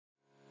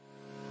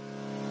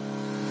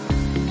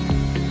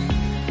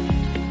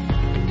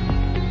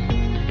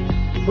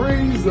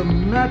Praise the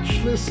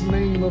matchless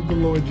name of the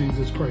Lord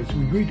Jesus Christ.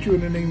 We greet you in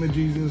the name of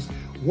Jesus.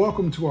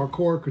 Welcome to our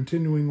C.O.R.E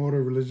Continuing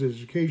Order of Religious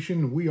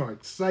Education. We are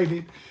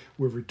excited.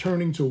 We're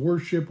returning to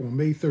worship on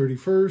May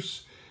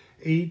 31st.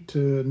 8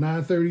 to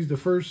 9:30 is the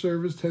first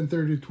service, 10:30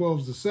 to 12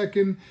 is the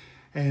second.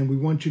 And we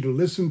want you to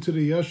listen to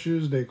the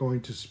ushers. They're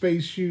going to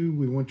space you.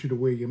 We want you to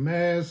wear your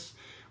mask.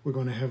 We're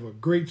going to have a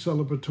great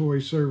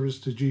celebratory service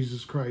to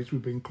Jesus Christ.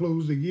 We've been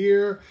closed a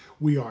year.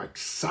 We are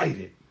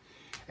excited.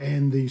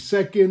 And the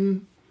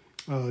second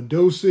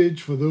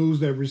dosage for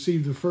those that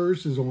received the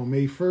first is on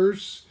May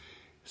 1st,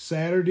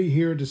 Saturday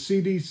here at the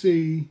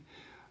CDC.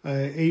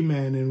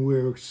 Amen. And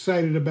we're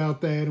excited about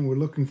that. And we're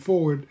looking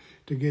forward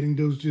to getting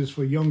dosages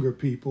for younger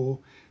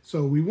people.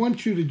 So we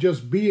want you to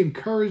just be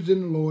encouraged in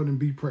the Lord and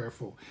be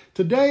prayerful.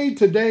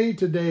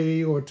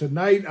 Today, or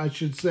tonight, I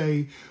should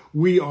say,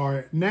 we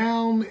are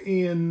now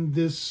in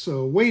this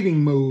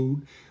waiting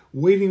mode.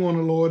 Waiting on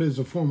the Lord is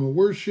a form of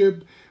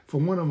worship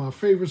from one of my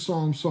favorite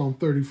Psalms, Psalm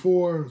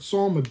 34,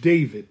 Psalm of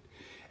David.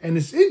 And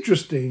it's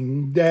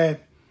interesting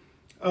that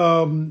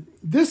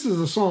this is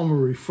a psalm of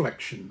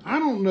reflection. I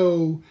don't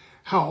know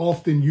how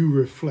often you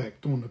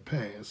reflect on the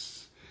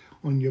past,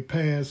 on your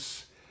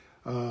past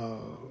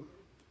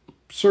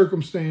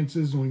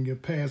circumstances, on your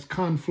past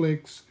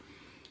conflicts.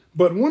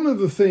 But one of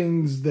the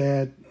things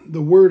that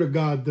the Word of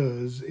God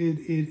does,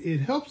 it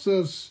helps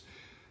us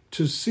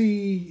to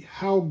see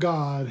how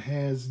God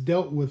has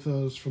dealt with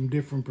us from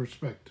different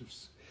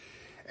perspectives.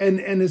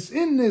 And it's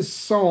in this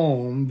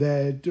psalm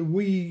that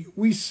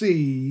we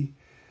see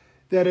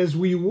that as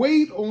we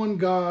wait on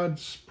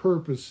God's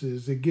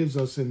purposes, it gives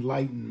us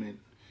enlightenment.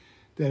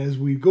 That as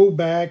we go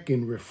back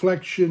in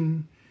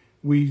reflection,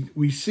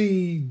 we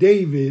see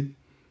David,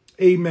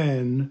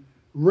 amen,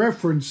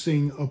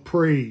 referencing a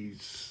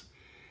praise.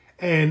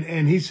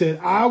 And he said,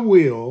 I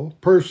will,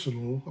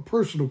 a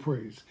personal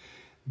praise,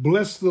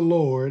 bless the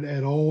Lord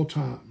at all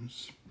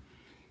times.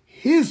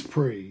 His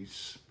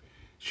praise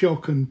shall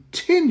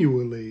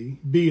continually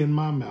be in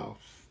my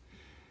mouth.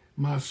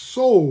 My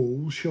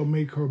soul shall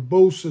make her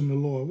boast in the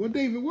Lord. Well,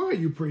 David, why are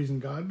you praising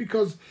God?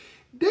 Because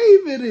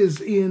David is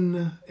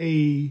in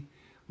a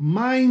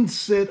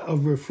mindset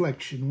of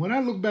reflection. When I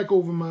look back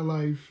over my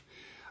life,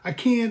 I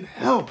can't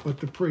help but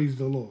to praise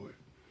the Lord.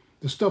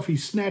 The stuff he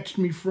snatched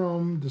me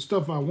from, the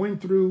stuff I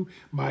went through,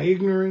 my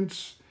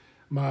ignorance,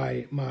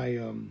 my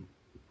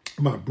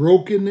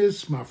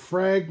brokenness, my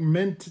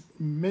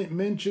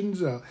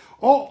fragmentations,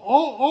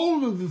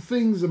 all of the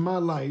things in my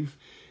life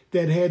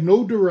that had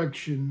no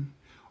direction,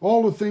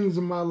 all the things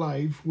in my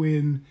life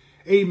when,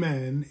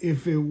 amen,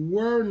 if it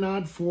were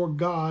not for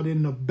God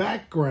in the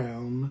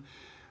background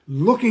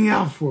looking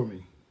out for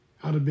me,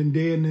 I'd have been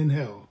dead and in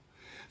hell.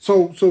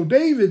 So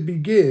David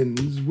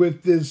begins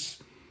with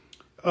this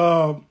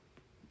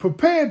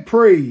prepared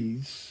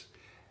praise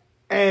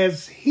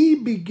as he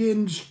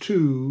begins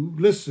to,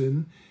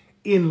 listen,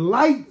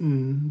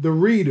 enlighten the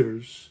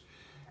readers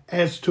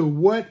as to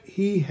what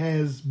he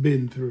has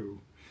been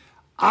through.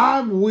 I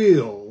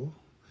will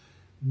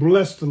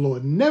bless the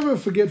Lord. Never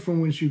forget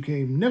from whence you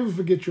came. Never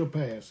forget your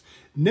past.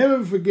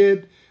 Never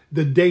forget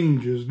the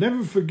dangers.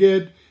 Never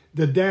forget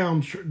the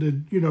down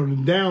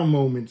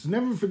moments.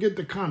 Never forget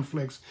the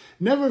conflicts.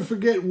 Never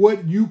forget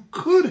what you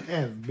could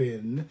have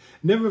been.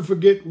 Never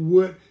forget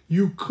where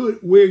you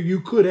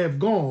could have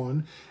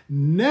gone.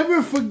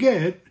 Never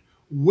forget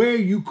where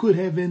you could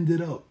have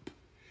ended up.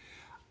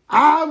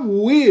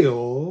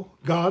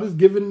 God has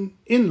given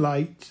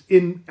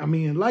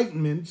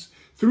enlightenments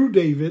through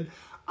David.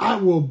 I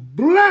will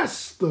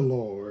bless the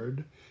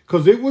Lord,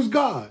 because it was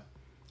God.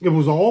 It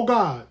was all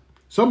God.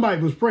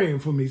 Somebody was praying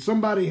for me.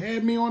 Somebody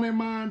had me on their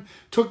mind,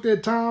 took their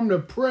time to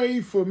pray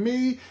for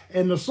me.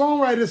 And the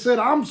songwriter said,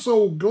 I'm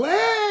so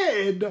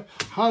glad,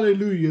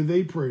 hallelujah,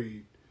 they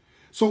prayed.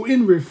 So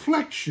in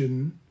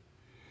reflection,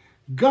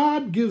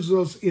 God gives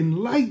us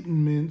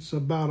enlightenments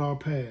about our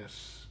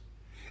past,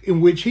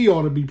 in which he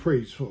ought to be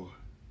praised for.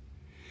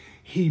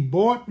 He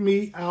bought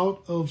me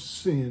out of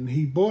sin.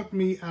 He bought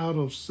me out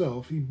of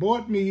self. He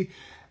bought me,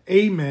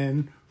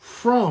 amen,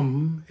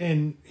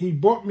 he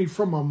bought me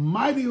from a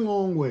mighty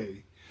long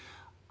way.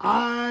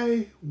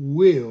 I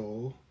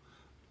owe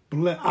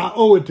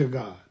it to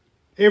God.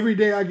 Every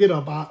day I get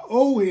up, I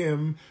owe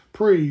him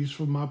praise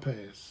for my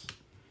past.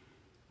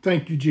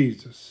 Thank you,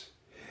 Jesus.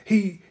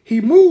 He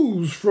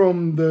moves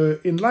from the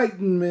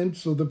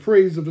enlightenments or the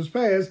praise of his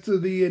past to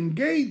the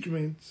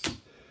engagements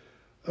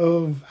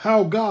of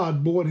how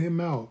God brought him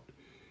out.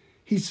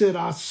 He said,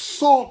 I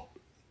sought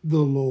the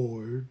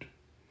Lord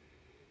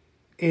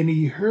and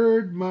he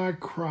heard my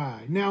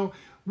cry. Now,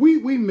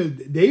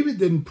 David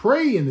didn't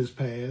pray in his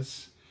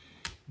past.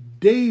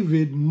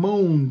 David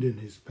moaned in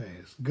his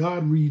past.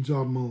 God reads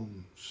our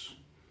moans.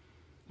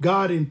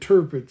 God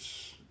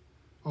interprets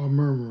our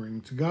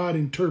murmurings. God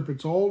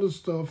interprets all the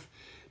stuff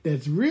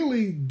that's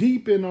really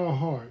deep in our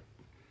heart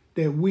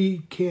that we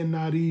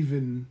cannot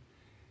even,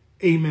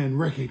 amen,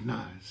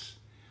 recognize.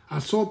 I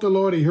sought the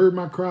Lord, he heard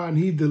my cry, and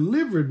he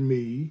delivered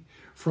me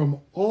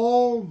from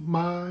all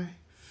my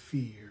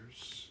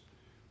fears.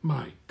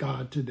 My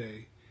God,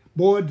 today,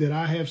 Boy, did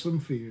I have some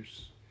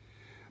fears.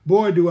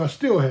 Boy, do I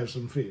still have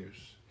some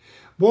fears.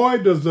 Boy,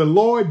 does the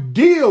Lord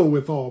deal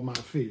with all my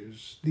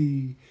fears.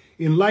 The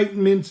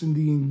enlightenments and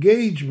the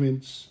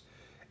engagements.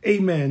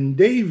 Amen.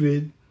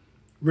 David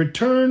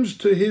returns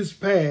to his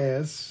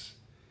past.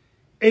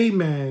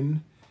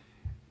 Amen.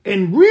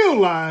 And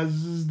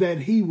realizes that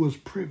he was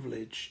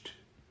privileged.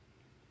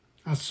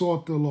 I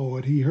sought the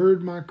Lord. He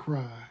heard my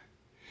cry.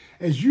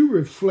 As you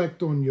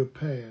reflect on your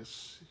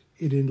past,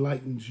 it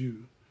enlightens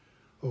you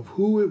of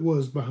who it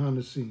was behind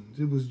the scenes.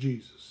 It was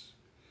Jesus.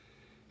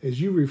 As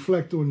you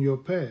reflect on your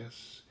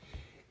past,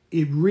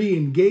 it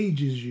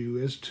re-engages you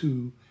as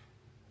to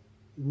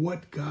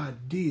what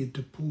God did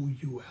to pull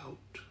you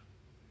out.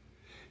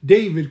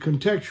 David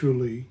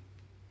contextually,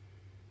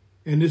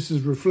 and this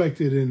is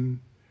reflected in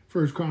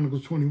 1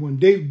 Chronicles 21.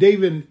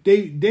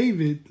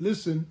 David,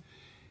 listen,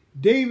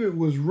 David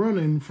was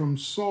running from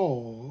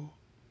Saul,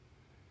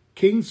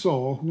 King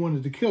Saul, who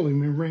wanted to kill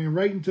him, and ran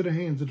right into the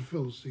hands of the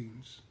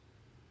Philistines.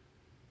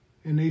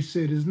 And they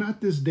said, is not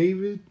this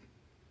David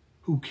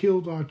who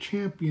killed our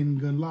champion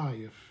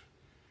Goliath?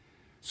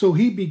 So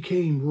he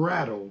became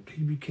rattled.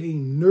 He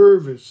became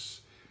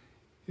nervous.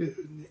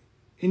 And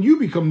you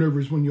become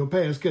nervous when your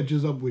past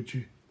catches up with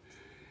you.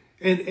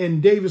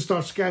 And David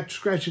starts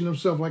scratching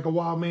himself like a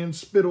wild man.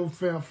 Spittle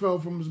fell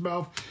from his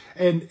mouth.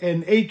 And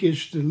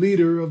Achish, the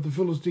leader of the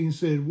Philistines,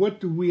 said,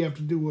 what do we have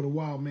to do with a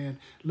wild man?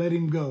 Let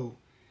him go.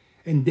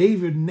 And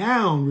David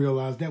now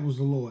realized that was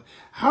the Lord.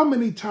 How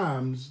many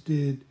times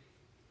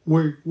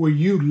were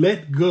you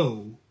let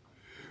go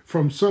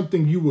from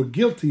something you were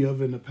guilty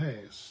of in the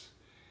past,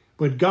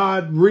 but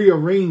God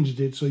rearranged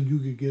it so you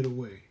could get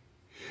away?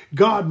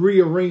 God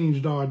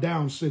rearranged our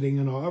downsitting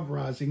and our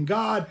uprising.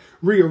 God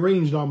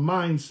rearranged our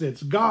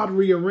mindsets. God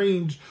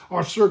rearranged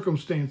our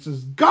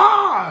circumstances.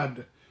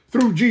 God,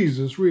 through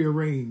Jesus,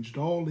 rearranged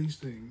all these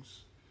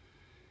things.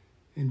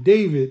 And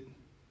David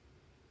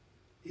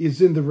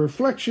is in the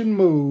reflection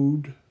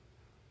mode,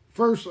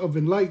 first of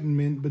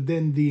enlightenment, but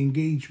then the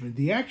engagement,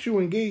 the actual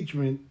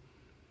engagement,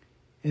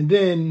 and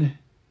then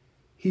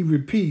he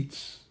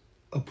repeats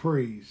a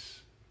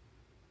praise.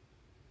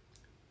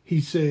 He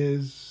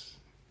says,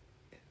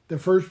 the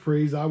first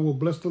praise, I will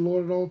bless the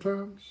Lord at all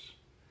times.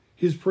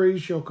 His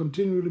praise shall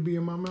continue to be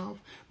in my mouth.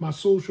 My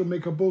soul shall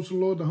make a boast of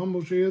the Lord. The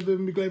humble shall hear them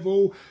and be glad.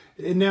 Oh,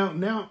 and now,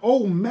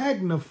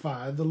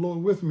 magnify the Lord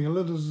with me, and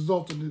let us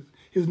exalt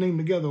his name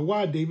together.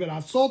 Why, David? I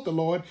sought the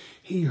Lord.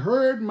 He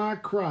heard my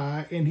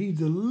cry, and he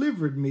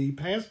delivered me,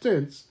 past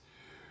tense,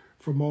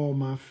 from all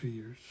my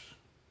fears.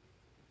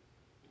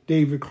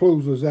 David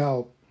closes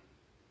out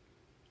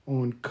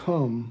on,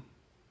 come,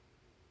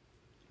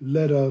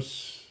 let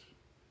us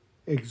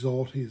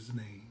exalt his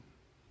name,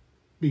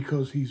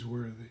 because he's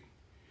worthy.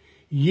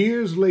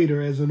 Years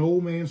later, as an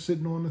old man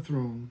sitting on the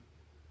throne,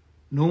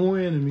 no more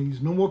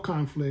enemies, no more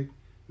conflict,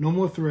 no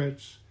more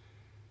threats,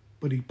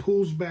 but he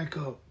pulls back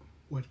up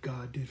what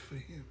God did for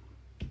him.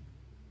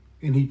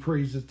 And he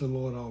praises the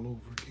Lord all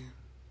over again.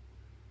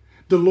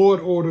 The Lord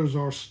orders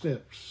our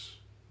steps.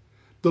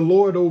 The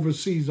Lord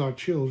oversees our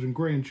children,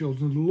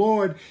 grandchildren. The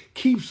Lord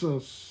keeps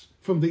us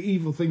from the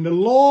evil thing. The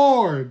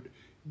Lord,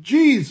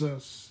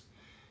 Jesus,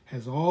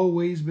 has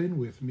always been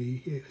with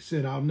me. He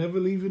said, I'll never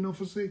leave you nor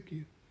forsake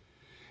you.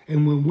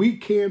 And when we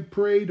can't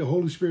pray, the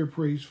Holy Spirit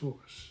prays for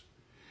us.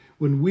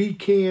 When we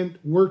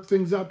can't work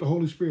things out, the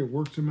Holy Spirit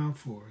works them out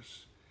for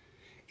us,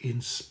 in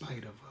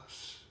spite of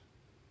us.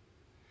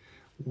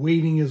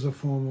 Waiting is a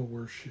form of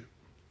worship.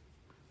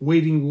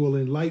 Waiting will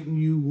enlighten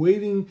you.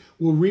 Waiting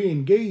will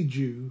re-engage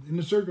you in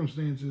the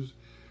circumstances.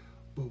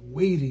 But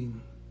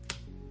waiting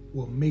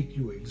will make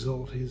you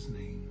exalt his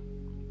name.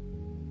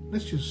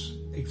 Let's just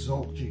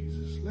exalt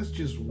Jesus. Let's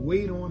just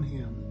wait on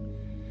him.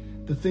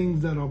 The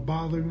things that are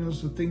bothering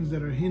us, the things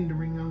that are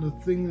hindering us,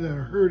 the things that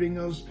are hurting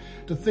us,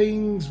 the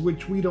things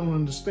which we don't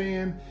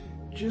understand,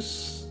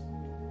 just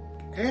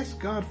ask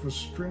God for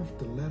strength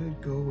to let it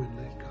go and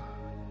let God.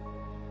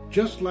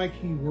 Just like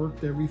he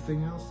worked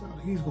everything else out,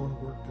 he's going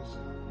to work this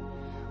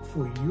out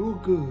for your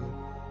good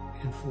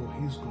and for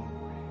his glory.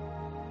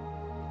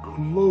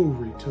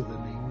 Glory to the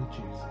name of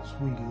Jesus.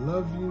 We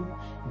love you.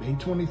 May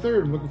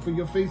 23rd, I'm looking for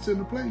your face in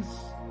the place.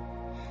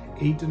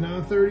 8 to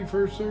 9:30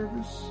 first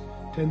service.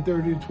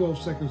 10:30 to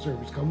 12 second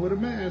service. Come with a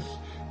mask.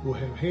 We'll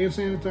have hand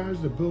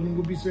sanitizer. The building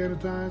will be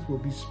sanitized. We'll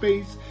be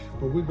spaced.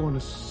 But we're going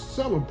to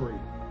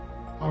celebrate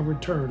our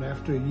return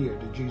after a year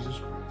to Jesus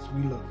Christ.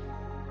 We love you.